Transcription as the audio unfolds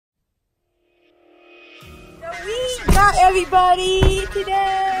out, everybody,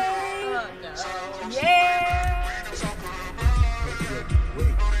 today. Yeah.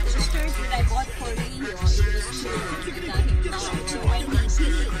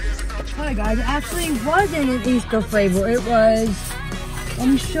 Hi guys, it actually wasn't an Easter flavor. It was, let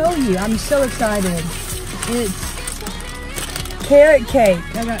me show you. I'm so excited. It's carrot cake.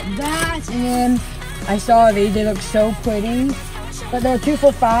 I got that, and then I saw these. They look so pretty. But they're 2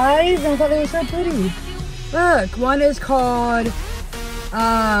 for $5, and I thought they were so pretty. Look, one is called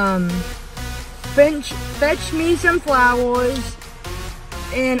Fetch Me Some Flowers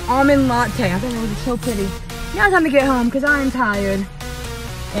and Almond Latte. I thought those were so pretty. Now it's time to get home because I am tired.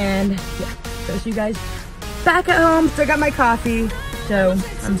 And yeah, so see you guys back at home. Still got my coffee, so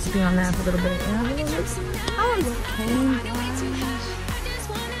I'm sipping on that for a little bit. And I'm okay, guys.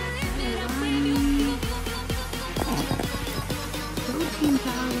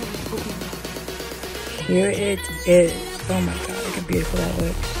 Here it is. Oh my god, look how beautiful that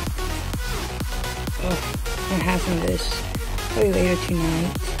looks. Oh, I'm gonna have some of this probably later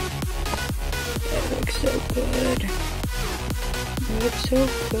tonight. That looks so good. It looks so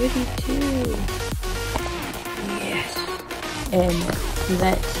pretty too. Yes. And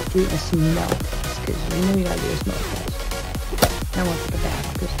let's do a smell test, because we know you gotta do a smell test. I want to put it back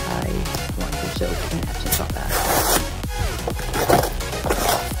because I want to soak and have some salt back.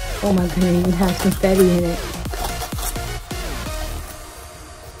 Oh my goodness, it has confetti in it.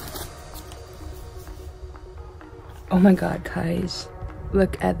 Oh my god, guys.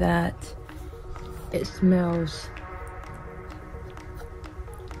 Look at that. It smells.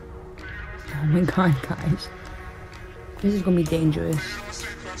 Oh my god, guys. This is gonna be dangerous.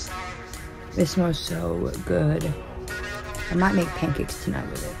 This smells so good. I might make pancakes tonight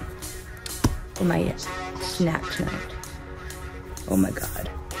with it. For my snack tonight. Oh my god.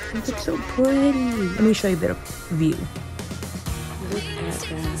 It looks so pretty. Let me show you a bit of view. Look at that.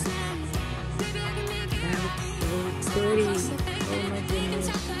 That looks so pretty. Oh my goodness.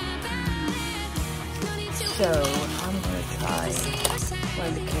 So, I'm gonna try one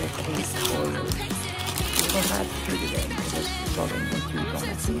of the carrot cake for you. We're gonna have two today because this is all going to go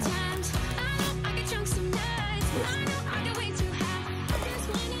messing up.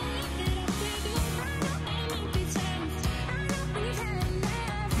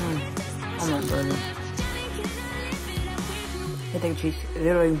 Oh my god. I think she's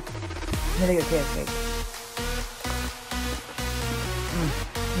literally hitting a carrot cake.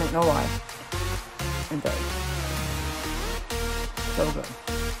 I don't know why. It does. So good.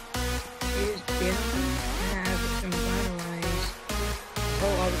 Here's dinner. I have some vitalized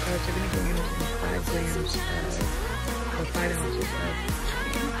whole avocados. They're going to go in 5 grams or 5 ounces of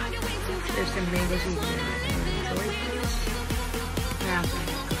chicken. There's some mango seasoning. Enjoy this. Now,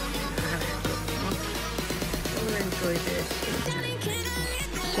 enjoy this.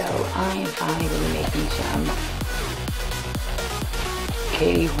 So I'm finally making some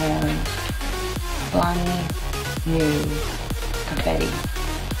Katie Horn Alani Nu confetti.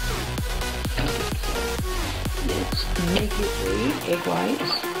 Let's make it 3 egg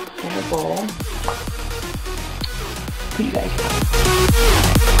whites in a bowl. For you guys.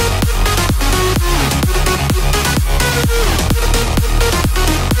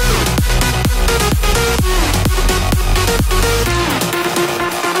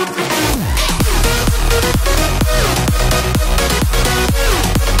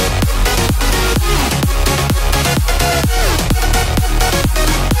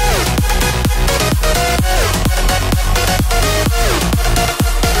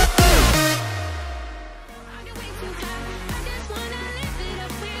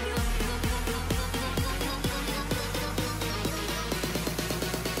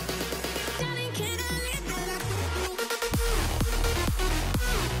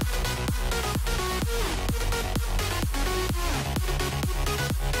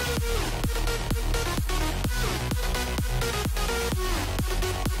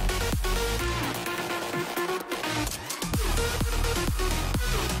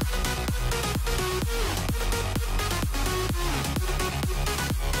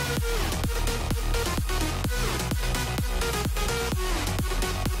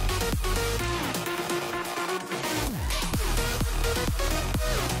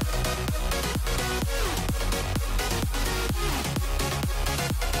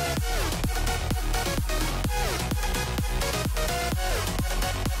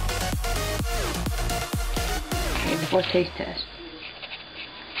 Before taste test.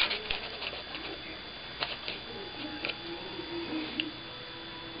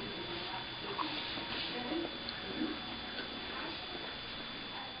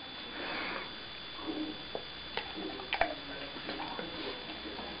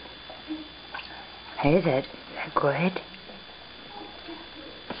 Hey, is that good?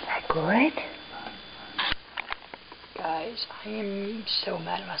 Is that good? Guys, I am so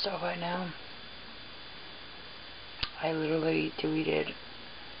mad at myself right now. I literally deleted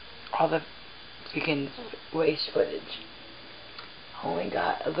all the freaking waste footage. I only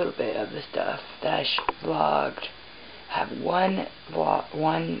got a little bit of the stuff that I vlogged. I have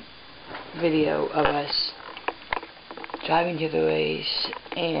one video of us driving to the race,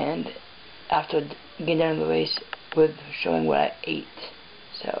 and after getting done with the race, with showing what I ate.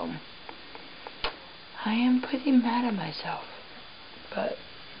 So I am pretty mad at myself, but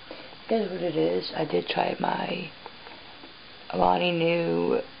it is what it is. I did try my Alani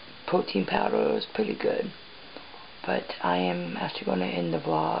Nu protein powder. It was pretty good, but I am actually going to end the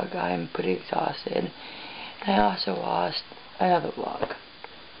vlog. I am pretty exhausted, and I also lost another vlog.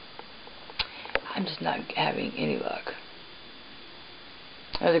 I'm just not having any luck.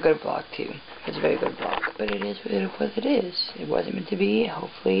 It was a good vlog too. It was a very good vlog, but it is what it is. It wasn't meant to be.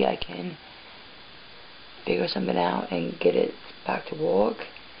 Hopefully I can figure something out and get it back to work.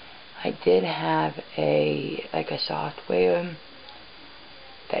 I did have a software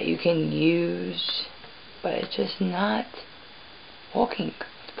that you can use, but it's just not working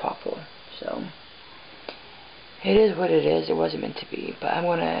properly. So it is what it is. It wasn't meant to be. But I'm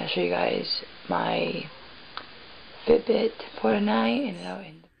gonna show you guys my Fitbit for tonight, and I'll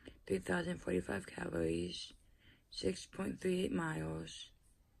end 3,045 calories, 6.38 miles,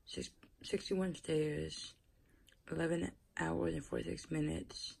 61 stairs, 11 hours and 46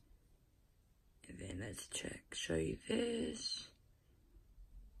 minutes. And then let's show you this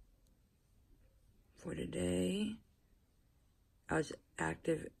for today. I was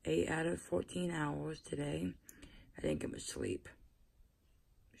active 8 out of 14 hours today. I didn't get much sleep.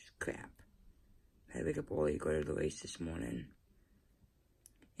 It's crap. I had to wake up early to go to the race this morning.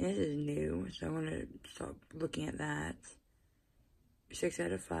 And this is new, so I'm gonna start looking at that. 6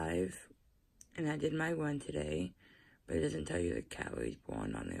 out of 5. And I did my run today, but it doesn't tell you the calories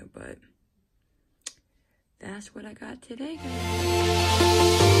burned on there, but that's what I got today,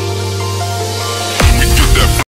 guys.